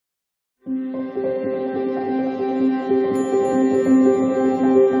Good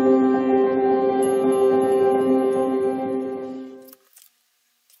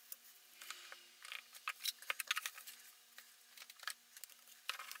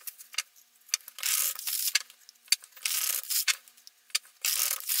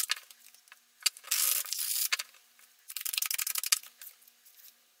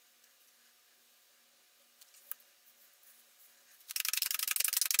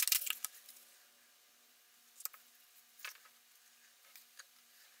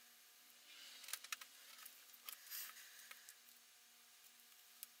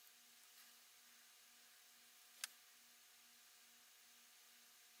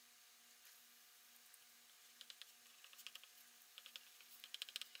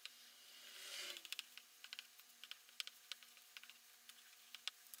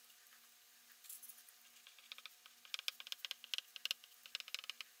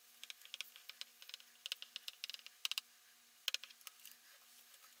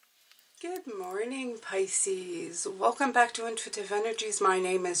morning, Pisces. Welcome back to Intuitive Energies. My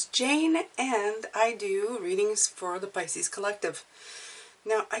name is Jane, and I do readings for the Pisces Collective.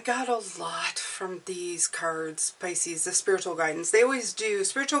 Now, I got a lot from these cards, Pisces, the spiritual guidance. They always do.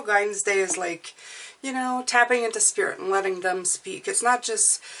 Spiritual guidance day is like, you know, tapping into spirit and letting them speak. It's not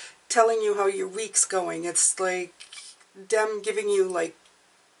just telling you how your week's going. It's like them giving you, like,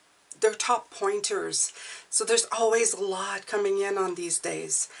 their top pointers. So there's always a lot coming in on these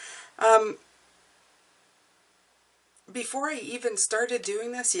days. Before I even started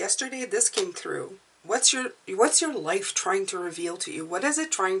doing this yesterday, this came through. What's your life trying to reveal to you? What is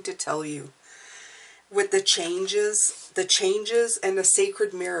it trying to tell you? With the changes and the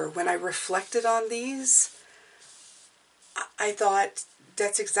sacred mirror, when I reflected on these, I thought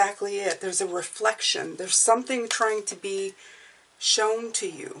that's exactly it. There's a reflection. There's something trying to be shown to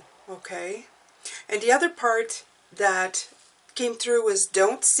you, okay? And the other part that came through was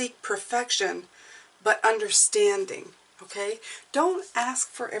don't seek perfection, but understanding, okay? Don't ask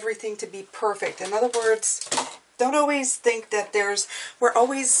for everything to be perfect. In other words, don't always think that we're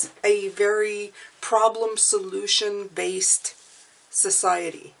always a very problem-solution based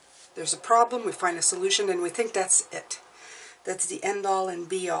society. There's a problem, we find a solution, and we think that's it. That's the end all and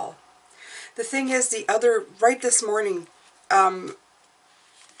be all. The thing is, right this morning,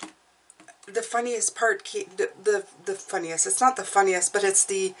 the funniest part, the funniest, it's not the funniest, but it's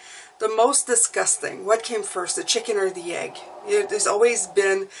the most disgusting. What came first, the chicken or the egg? There's always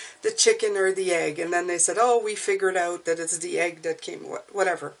been the chicken or the egg, and then they said, oh, we figured out that it's the egg that came,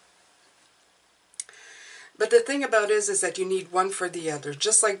 whatever. But the thing about it is that you need one for the other.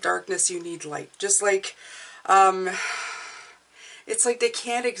 Just like darkness, you need light. Just like, it's like they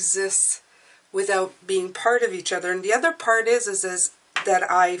can't exist without being part of each other. And the other part is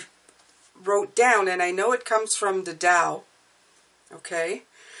that I wrote down, and I know it comes from the Tao, okay?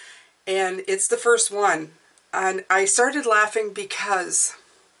 And it's the first one. And I started laughing because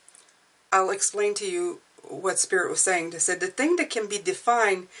I'll explain to you what Spirit was saying. They said the thing that can be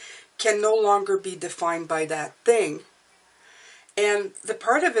defined can no longer be defined by that thing. And the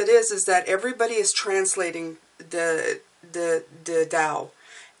part of it is that everybody is translating the Tao.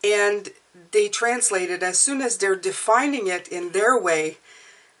 And they translate it as soon as they're defining it in their way.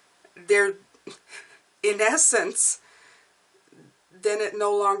 They're, in essence, then it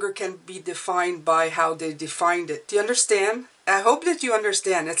no longer can be defined by how they defined it. Do you understand? I hope that you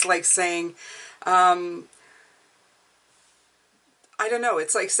understand. It's like saying, I don't know,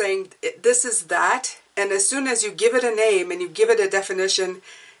 it's like saying this is that, and as soon as you give it a name and you give it a definition,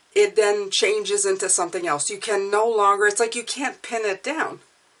 it then changes into something else. You can no longer, it's like you can't pin it down.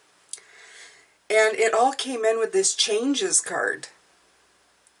 And it all came in with this changes card.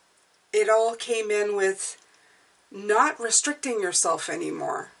 It all came in with not restricting yourself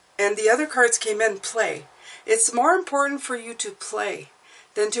anymore. And the other cards came in play. It's more important for you to play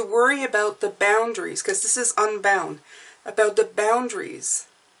than to worry about the boundaries, because this is unbound, about the boundaries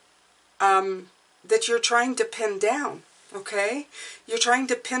that you're trying to pin down, okay? You're trying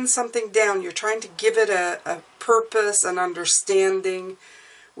to pin something down. You're trying to give it a purpose, an understanding.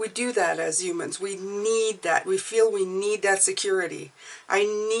 We do that as humans. We need that. We feel we need that security. I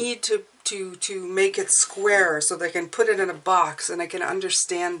need to make it square so that I can put it in a box and I can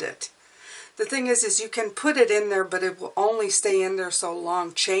understand it. The thing is you can put it in there, but it will only stay in there so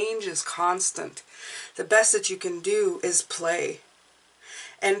long. Change is constant. The best that you can do is play.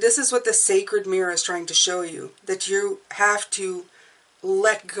 And this is what the sacred mirror is trying to show you, that you have to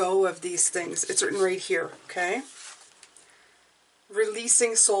let go of these things. It's written right here, okay?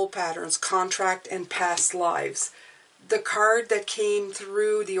 Releasing soul patterns, contract, and past lives. the card that came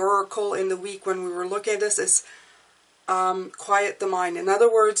through the oracle in the week when we were looking at this is quiet the mind. In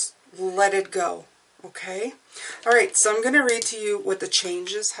other words, let it go. Okay? All right, so I'm going to read to you what the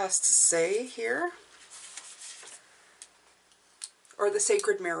changes has to say here. Or the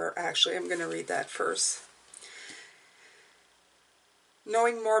sacred mirror, actually. I'm going to read that first.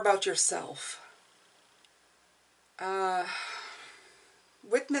 Knowing more about yourself.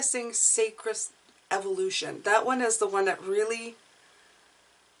 Witnessing sacred evolution. That one is the one that really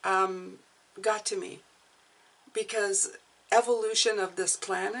got to me. Because evolution of this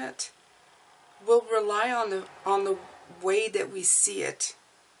planet will rely on the way that we see it.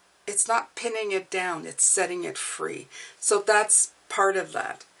 It's not pinning it down, it's setting it free. So that's part of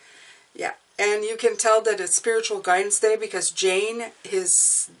that. Yeah. And you can tell that it's spiritual guidance day because Jane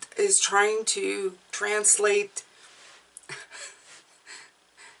is trying to translate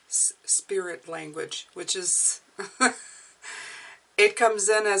spirit language, which is it comes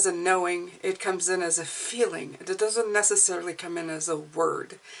in as a knowing, it comes in as a feeling. It doesn't necessarily come in as a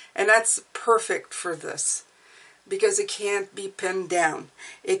word. And that's perfect for this because it can't be pinned down.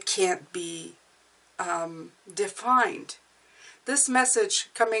 It can't be defined. This message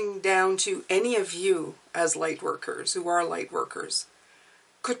coming down to any of you as light workers, who are light workers,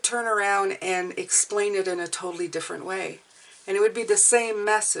 could turn around and explain it in a totally different way. And it would be the same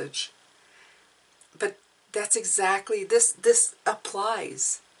message. But that's exactly, this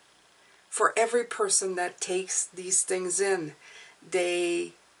applies for every person that takes these things in.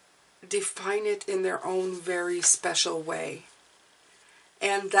 They define it in their own very special way.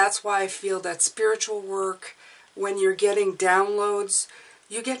 And that's why I feel that spiritual work, when you're getting downloads,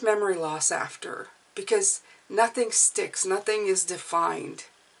 you get memory loss after. Because nothing sticks, nothing is defined.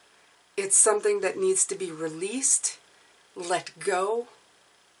 It's something that needs to be released, let go,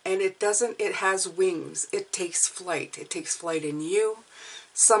 and it has wings. It takes flight. It takes flight in you.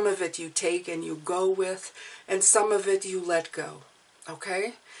 Some of it you take and you go with, and some of it you let go.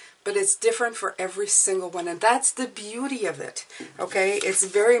 Okay? But it's different for every single one, and that's the beauty of it. Okay? It's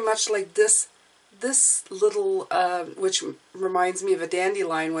very much like this little, which reminds me of a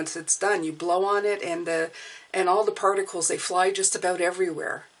dandelion. Once it's done, you blow on it, and all the particles, they fly just about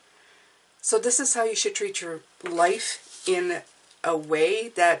everywhere. So this is how you should treat your life, in a way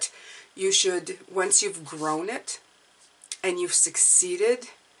that you should, once you've grown it and you've succeeded,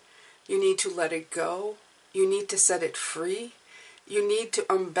 you need to let it go. You need to set it free. You need to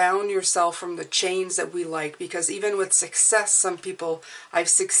unbound yourself from the chains that we like, because even with success, some people, I've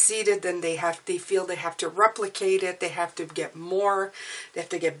succeeded, then they feel they have to replicate it. They have to get more. They have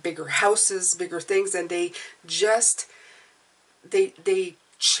to get bigger houses, bigger things, and they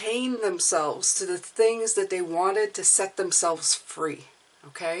chain themselves to the things that they wanted to set themselves free.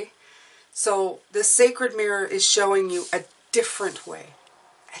 Okay? So the sacred mirror is showing you a different way.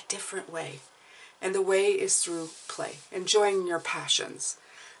 A different way. And the way is through play. Enjoying your passions.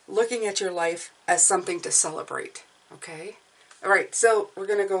 Looking at your life as something to celebrate. Okay? Alright, so we're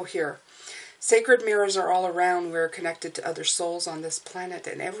going to go here. Sacred mirrors are all around. We're connected to other souls on this planet.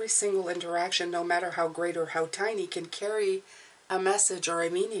 And every single interaction, no matter how great or how tiny, can carry a message or a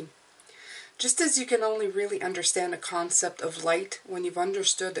meaning. Just as you can only really understand the concept of light when you've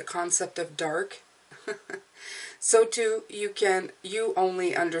understood the concept of dark, so too you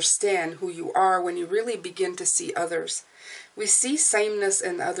only understand who you are when you really begin to see others. We see sameness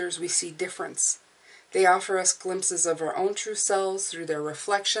in others, we see difference. They offer us glimpses of our own true selves through their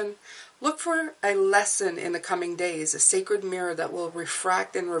reflection. Look for a lesson in the coming days, a sacred mirror that will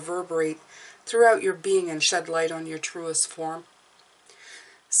refract and reverberate throughout your being and shed light on your truest form.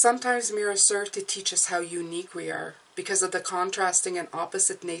 Sometimes mirrors serve to teach us how unique we are because of the contrasting and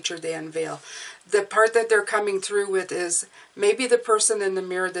opposite nature they unveil. The part that they're coming through with is maybe the person in the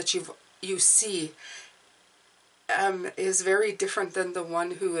mirror that you see is very different than the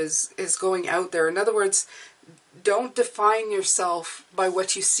one who is going out there. In other words, don't define yourself by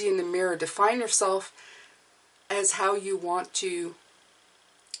what you see in the mirror. Define yourself as how you want to,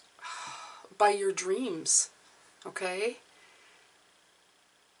 by your dreams, okay?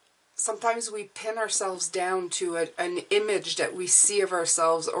 Sometimes we pin ourselves down to an image that we see of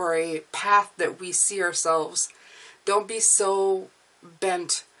ourselves or a path that we see ourselves. Don't be so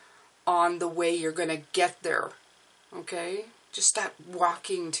bent on the way you're going to get there, okay? Just start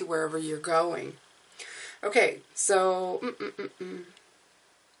walking to wherever you're going. Okay, so...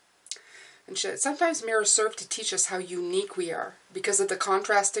 And sometimes mirrors serve to teach us how unique we are because of the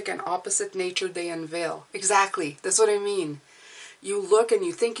contrasting and opposite nature they unveil. Exactly, that's what I mean. You look and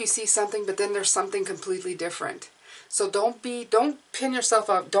you think you see something, but then there's something completely different. So don't pin yourself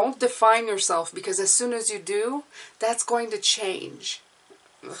up. Don't define yourself, because as soon as you do, that's going to change.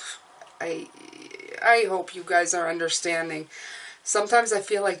 Ugh, I hope you guys are understanding. Sometimes I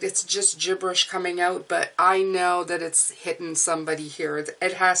feel like it's just gibberish coming out, but I know that it's hitting somebody here.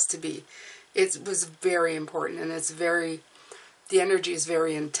 It has to be. It was very important, and it's very, the energy is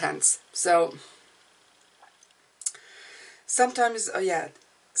very intense. So sometimes,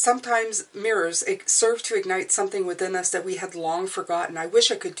 sometimes mirrors serve to ignite something within us that we had long forgotten. I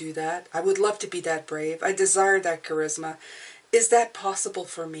wish I could do that. I would love to be that brave. I desire that charisma. Is that possible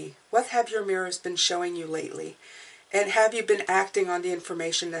for me? What have your mirrors been showing you lately? And have you been acting on the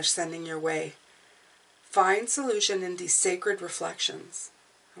information they're sending your way? Find solution in these sacred reflections.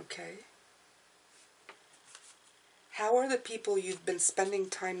 Okay? How are the people you've been spending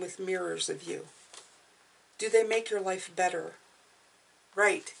time with mirrors of you? Do they make your life better?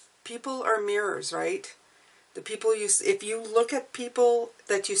 Right. People are mirrors, right? The people if you look at people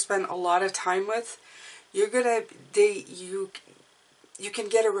that you spend a lot of time with, you can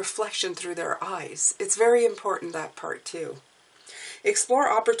get a reflection through their eyes. It's very important, that part too. Explore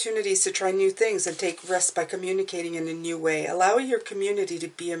opportunities to try new things and take risks by communicating in a new way. Allow your community to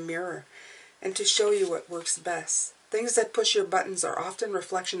be a mirror and to show you what works best. Things that push your buttons are often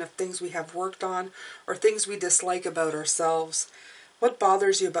reflection of things we have worked on or things we dislike about ourselves. What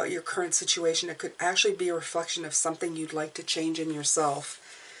bothers you about your current situation? It could actually be a reflection of something you'd like to change in yourself.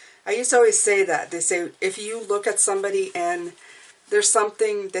 I used to always say that. They say, if you look at somebody and there's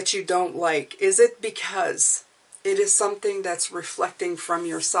something that you don't like, is it because it is something that's reflecting from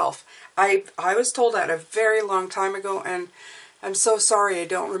yourself? I was told that a very long time ago, and I'm so sorry I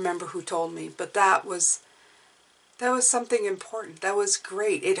don't remember who told me, but that was something important. That was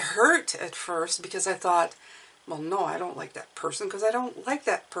great. It hurt at first because I thought, well, no, I don't like that person because I don't like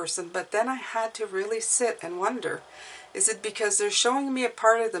that person. But then I had to really sit and wonder, is it because they're showing me a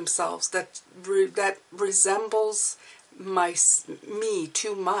part of themselves that resembles me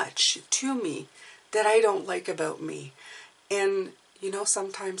too much, to me, that I don't like about me? And,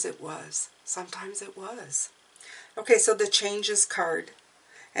 sometimes it was. Sometimes it was. Okay, so the changes card.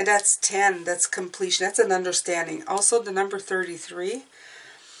 And that's 10. That's completion. That's an understanding. Also, the number 33.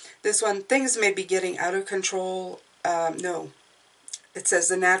 This one, things may be getting out of control. No. It says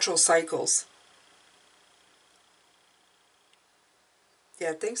the natural cycles.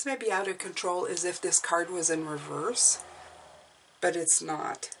 Yeah, things may be out of control as if this card was in reverse. But it's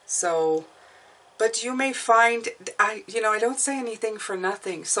not. So, but you may find, I don't say anything for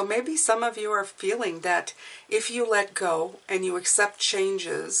nothing. So maybe some of you are feeling that if you let go and you accept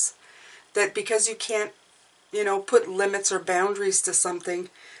changes, that because you can't, put limits or boundaries to something,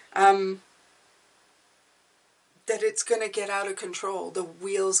 that it's going to get out of control. The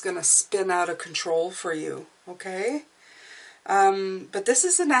wheel's going to spin out of control for you, okay? But this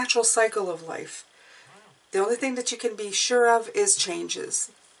is a natural cycle of life. The only thing that you can be sure of is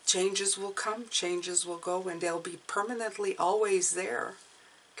changes. Changes will come, changes will go, and they'll be permanently always there,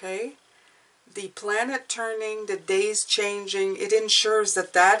 okay? The planet turning, the days changing, it ensures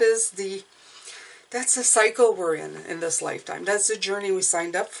that that's the cycle we're in this lifetime. That's the journey we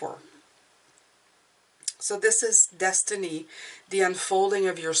signed up for. So this is destiny, the unfolding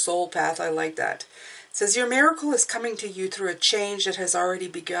of your soul path. I like that. It says, your miracle is coming to you through a change that has already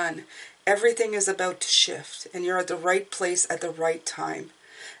begun. Everything is about to shift, and you're at the right place at the right time.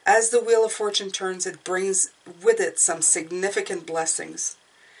 As the wheel of fortune turns, it brings with it some significant blessings.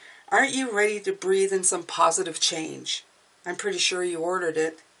 Aren't you ready to breathe in some positive change? I'm pretty sure you ordered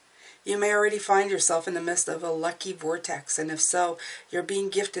it. You may already find yourself in the midst of a lucky vortex, and if so, you're being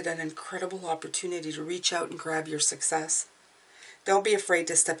gifted an incredible opportunity to reach out and grab your success. Don't be afraid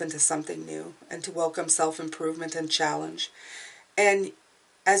to step into something new and to welcome self-improvement and challenge. And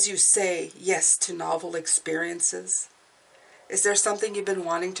as you say yes to novel experiences, is there something you've been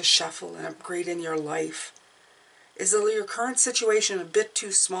wanting to shuffle and upgrade in your life? Is your current situation a bit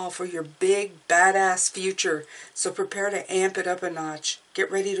too small for your big, badass future? So prepare to amp it up a notch. Get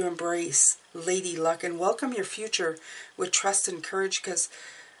ready to embrace lady luck and welcome your future with trust and courage, because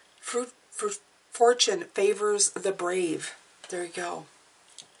fortune favors the brave. There you go.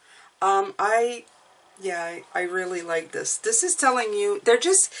 I really like this. This is telling you, they're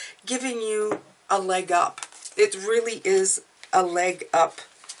just giving you a leg up. It really is a leg up,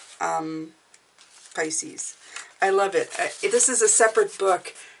 Pisces. I love it. This is a separate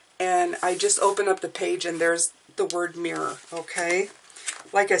book, and I just open up the page, and there's the word mirror, okay?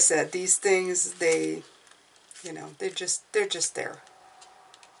 Like I said, these things, they're just there.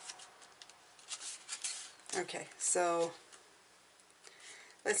 Okay, so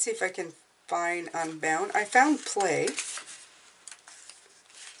let's see if I can find unbound. I found play.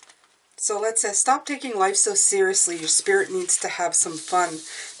 So let's say, stop taking life so seriously. Your spirit needs to have some fun.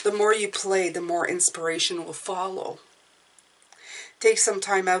 The more you play, the more inspiration will follow. Take some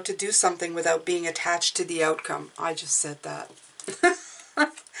time out to do something without being attached to the outcome. I just said that.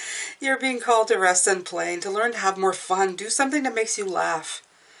 You're being called to rest and play and to learn to have more fun. Do something that makes you laugh.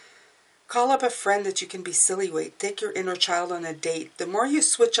 Call up a friend that you can be silly with. Take your inner child on a date. The more you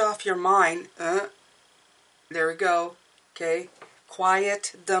switch off your mind, there we go, okay?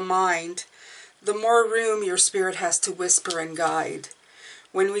 Quiet the mind. The more room your spirit has to whisper and guide.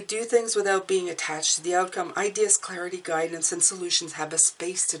 When we do things without being attached to the outcome, ideas, clarity, guidance, and solutions have a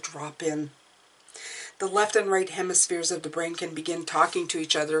space to drop in. The left and right hemispheres of the brain can begin talking to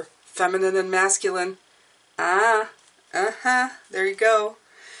each other. Feminine and masculine. There you go.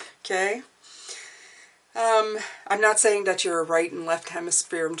 Okay. I'm not saying that you're a right and left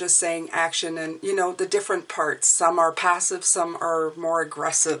hemisphere. I'm just saying action and, you know, the different parts. Some are passive, some are more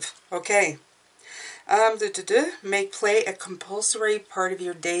aggressive. Okay. Make play a compulsory part of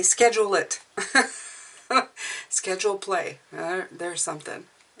your day. Schedule it. Schedule play. There's something.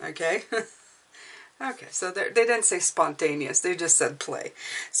 Okay. Okay, so they didn't say spontaneous. They just said play.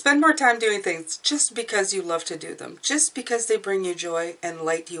 Spend more time doing things just because you love to do them. Just because they bring you joy and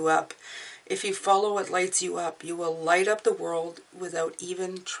light you up. If you follow what lights you up, you will light up the world without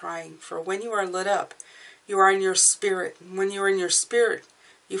even trying. For when you are lit up, you are in your spirit. And when you are in your spirit,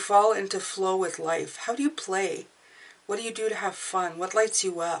 you fall into flow with life. How do you play? What do you do to have fun? What lights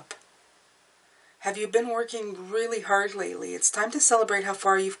you up? Have you been working really hard lately? It's time to celebrate how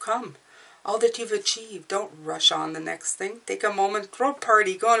far you've come. All that you've achieved. Don't rush on the next thing. Take a moment, throw a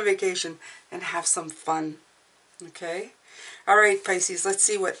party, go on a vacation, and have some fun. Okay? All right, Pisces, let's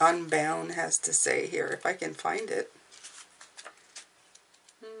see what Unbound has to say here, if I can find it.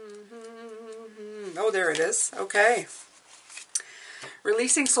 Oh, there it is. Okay.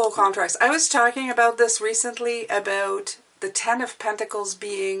 Releasing soul contracts. I was talking about this recently, about the Ten of Pentacles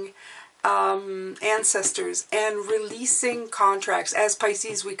being ancestors and releasing contracts. As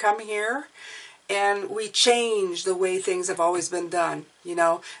Pisces, we come here and we change the way things have always been done. You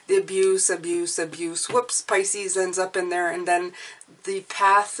know, the abuse. Whoops, Pisces ends up in there, and then the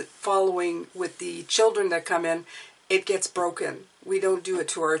path following with the children that come in, it gets broken. We don't do it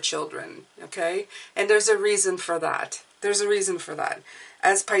to our children, okay? And there's a reason for that. There's a reason for that.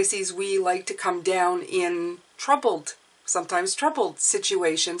 As Pisces, we like to come down in sometimes troubled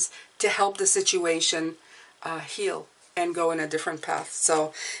situations to help the situation heal and go in a different path.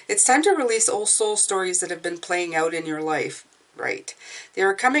 So it's time to release old soul stories that have been playing out in your life, right? They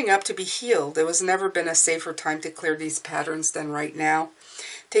are coming up to be healed. There has never been a safer time to clear these patterns than right now.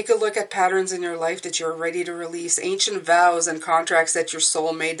 Take a look at patterns in your life that you're ready to release, ancient vows and contracts that your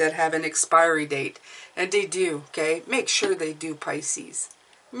soul made that have an expiry date. And they do, okay? Make sure they do, Pisces.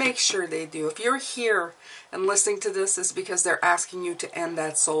 Make sure they do. If you're here and listening to this, it's because they're asking you to end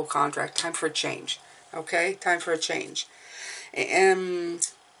that soul contract. Time for a change, okay? Time for a change. It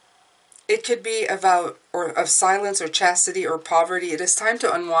could be a vow of silence or chastity or poverty. It is time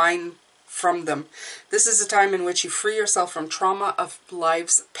to unwind from them. This is a time in which you free yourself from trauma of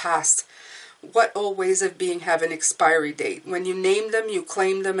lives past. What old ways of being have an expiry date? When you name them, you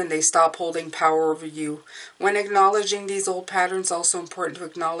claim them, and they stop holding power over you. When acknowledging these old patterns, also important to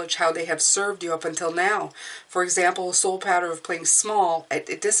acknowledge how they have served you up until now. For example, a soul pattern of playing small.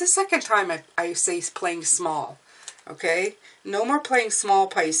 This is the second time I say playing small. Okay? No more playing small,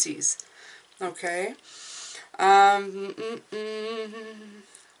 Pisces. Okay?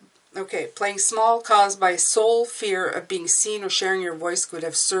 Okay, playing small caused by soul fear of being seen or sharing your voice could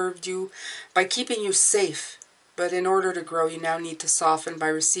have served you by keeping you safe. But in order to grow, you now need to soften by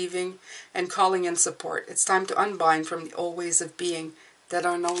receiving and calling in support. It's time to unbind from the old ways of being that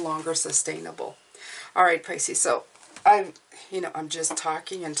are no longer sustainable. All right, Pisces, so I'm just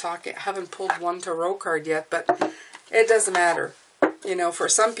talking and talking. I haven't pulled one tarot card yet, but it doesn't matter. You know, for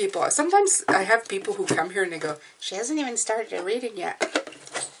some people, sometimes I have people who come here and they go, she hasn't even started a reading yet.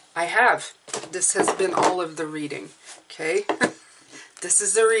 I have. This has been all of the reading. Okay? This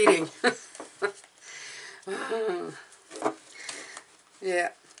is the reading. Yeah.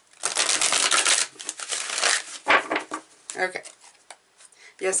 Okay.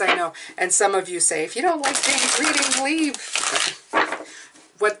 Yes, I know. And some of you say, if you don't like Jane's reading, leave.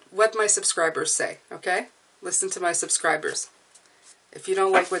 What my subscribers say, okay? Listen to my subscribers. If you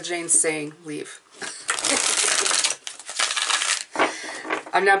don't like what Jane's saying, leave.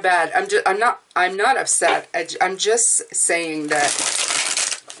 I'm not bad. I'm not upset. I'm just saying that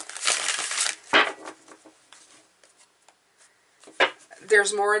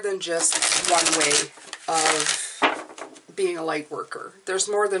there's more than just one way of being a light worker. There's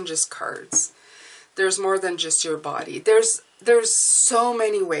more than just cards. There's more than just your body. There's so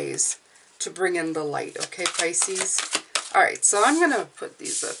many ways to bring in the light, okay, Pisces? All right, so I'm going to put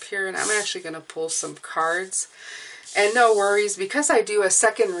these up here, and I'm actually going to pull some cards. And no worries, because I do a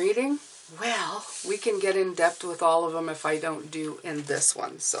second reading, well, we can get in depth with all of them if I don't do in this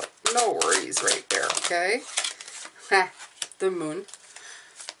one. So no worries right there, okay? The moon.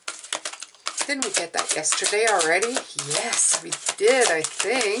 Didn't we get that yesterday already? Yes, we did, I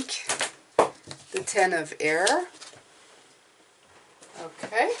think. The 10 of air.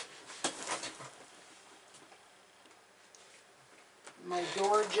 Okay. My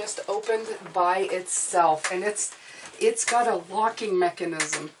door just opened by itself, and it's got a locking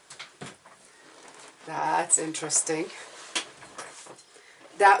mechanism. That's interesting.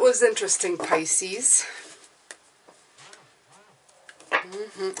 That was interesting, Pisces.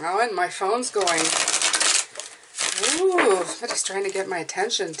 Oh, and my phone's going. Ooh, somebody's trying to get my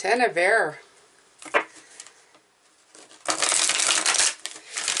attention. 10 of air.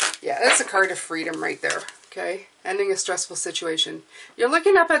 Yeah, that's a card of freedom right there. Okay, ending a stressful situation. You're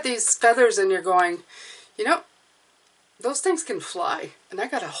looking up at these feathers and you're going, you know, those things can fly. And I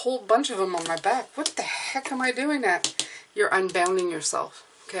got a whole bunch of them on my back. What the heck am I doing at? You're unbounding yourself.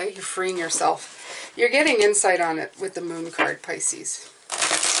 Okay, you're freeing yourself. You're getting insight on it with the moon card, Pisces.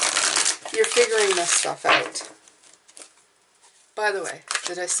 You're figuring this stuff out. By the way,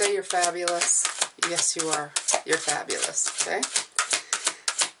 did I say you're fabulous? Yes, you are. You're fabulous, okay?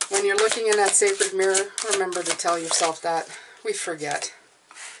 When you're looking in that sacred mirror, remember to tell yourself that. We forget.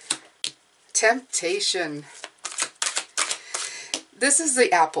 Temptation. This is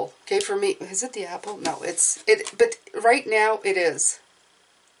the apple, okay, for me. Is it the apple? No, but right now it is.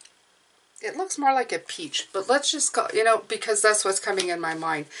 It looks more like a peach, but let's just call, you know, because that's what's coming in my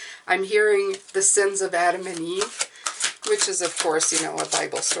mind. I'm hearing the sins of Adam and Eve, which is, of course, you know, a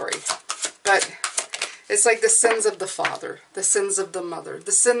Bible story. But it's like the sins of the father, the sins of the mother,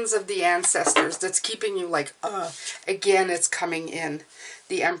 the sins of the ancestors that's keeping you like, again, it's coming in.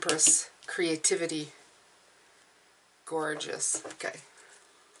 The Empress, creativity, gorgeous. Okay.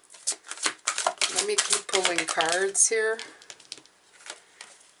 Let me keep pulling cards here.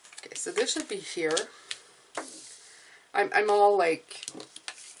 Okay, so this should be here. I'm all like,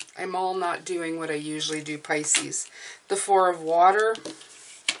 I'm all not doing what I usually do, Pisces. The 4 of water.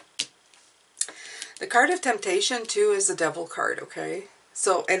 The card of temptation, too, is the devil card, okay?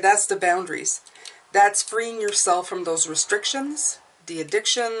 So, and that's the boundaries. That's freeing yourself from those restrictions, the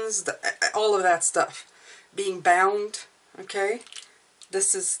addictions, all of that stuff. Being bound, okay?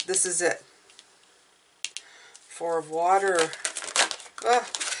 This is it. 4 of water.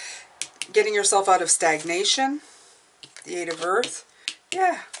 Getting yourself out of stagnation. The 8 of earth.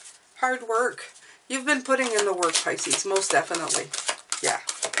 Yeah, hard work. You've been putting in the work, Pisces, most definitely. Yeah.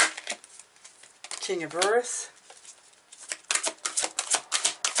 King of earth.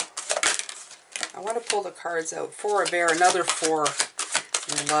 I want to pull the cards out. 4 of air, another 4.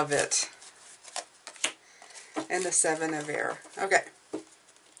 Love it. And the 7 of air. Okay.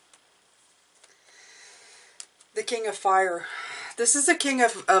 The king of fire. This is the king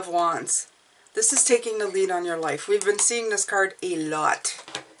of wands. This is taking the lead on your life. We've been seeing this card a lot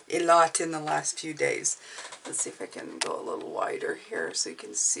in the last few days. Let's see if I can go a little wider here so you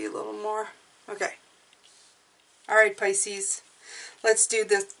can see a little more. Okay. All right, Pisces. Let's do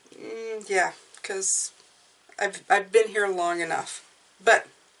this. Yeah, because I've been here long enough. But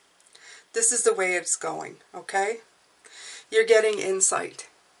this is the way it's going, okay? You're getting insight.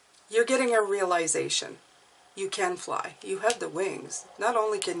 You're getting a realization. You can fly. You have the wings. Not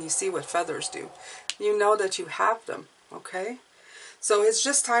only can you see what feathers do, you know that you have them, okay? So it's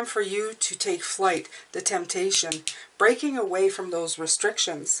just time for you to take flight, the temptation, breaking away from those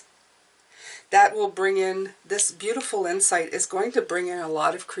restrictions. That will bring in this beautiful insight. Is going to bring in a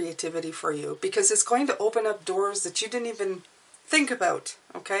lot of creativity for you because it's going to open up doors that you didn't even think about,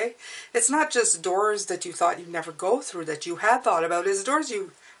 okay? It's not just doors that you thought you'd never go through that you had thought about. It's doors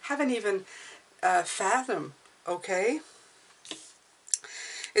you haven't even fathomed, okay?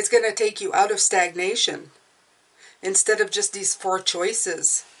 It's going to take you out of stagnation instead of just these 4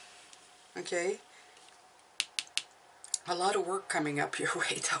 choices, okay? A lot of work coming up your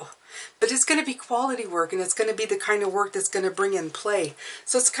way, though. But it's going to be quality work, and it's going to be the kind of work that's going to bring in play.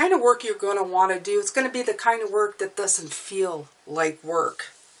 So it's the kind of work you're going to want to do. It's going to be the kind of work that doesn't feel like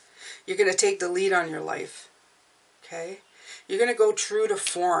work. You're going to take the lead on your life, okay? You're going to go true to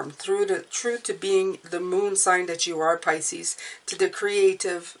form, true to being the moon sign that you are, Pisces, to the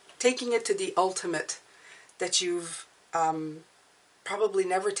creative, taking it to the ultimate that you've probably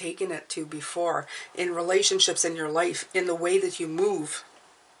never taken it to before in relationships in your life, in the way that you move.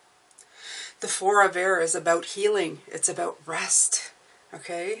 The Four of Air is about healing. It's about rest.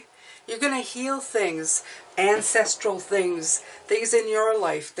 Okay? You're going to heal things, ancestral things, things in your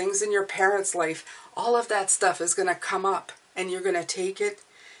life, things in your parents' life. All of that stuff is going to come up, and you're going to take it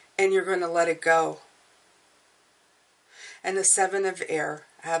and you're going to let it go. And the Seven of Air,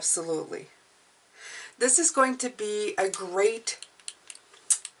 absolutely. This is going to be a great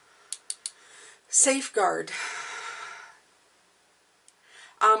safeguard.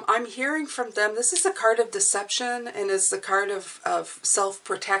 I'm hearing from them, this is a card of deception, and it's the card of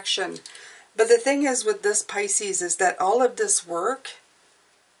self-protection. But the thing is with this Pisces is that all of this work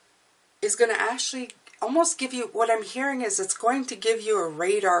is going to actually almost give you, what I'm hearing is it's going to give you a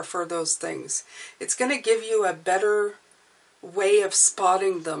radar for those things. It's going to give you a better way of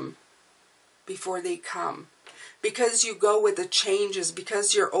spotting them before they come. Because you go with the changes,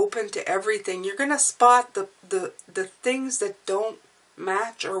 because you're open to everything, you're going to spot the things that don't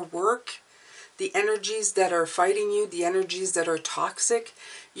match or work, the energies that are fighting you, the energies that are toxic.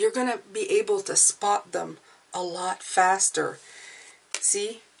 You're going to be able to spot them a lot faster.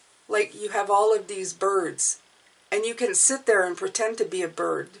 See? Like you have all of these birds, and you can sit there and pretend to be a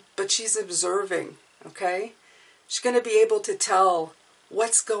bird, but she's observing, okay? She's going to be able to tell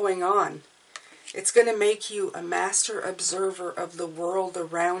what's going on. It's going to make you a master observer of the world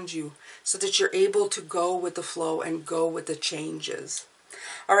around you so that you're able to go with the flow and go with the changes.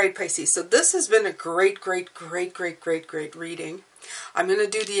 All right, Pisces, so this has been a great reading. I'm going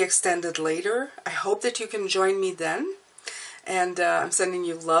to do the extended later. I hope that you can join me then. And I'm sending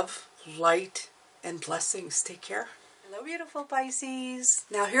you love, light, and blessings. Take care. Hello, beautiful Pisces.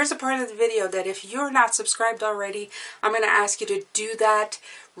 Now, here's a part of the video that if you're not subscribed already, I'm going to ask you to do that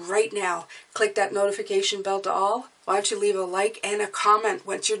right now. Click that notification bell to all. Why don't you leave a like and a comment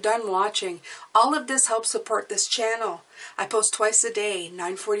once you're done watching. All of this helps support this channel. I post twice a day,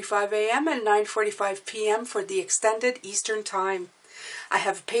 9:45 a.m. and 9:45 p.m. for the extended Eastern Time. I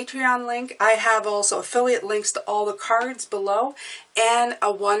have a Patreon link. I have also affiliate links to all the cards below and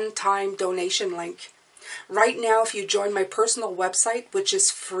a one-time donation link. Right now, if you join my personal website, which is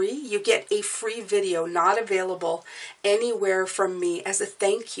free, you get a free video not available anywhere from me as a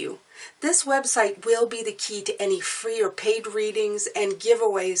thank you. This website will be the key to any free or paid readings and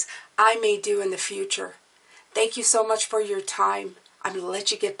giveaways I may do in the future. Thank you so much for your time. I'm going to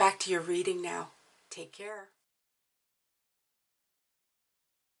let you get back to your reading now. Take care.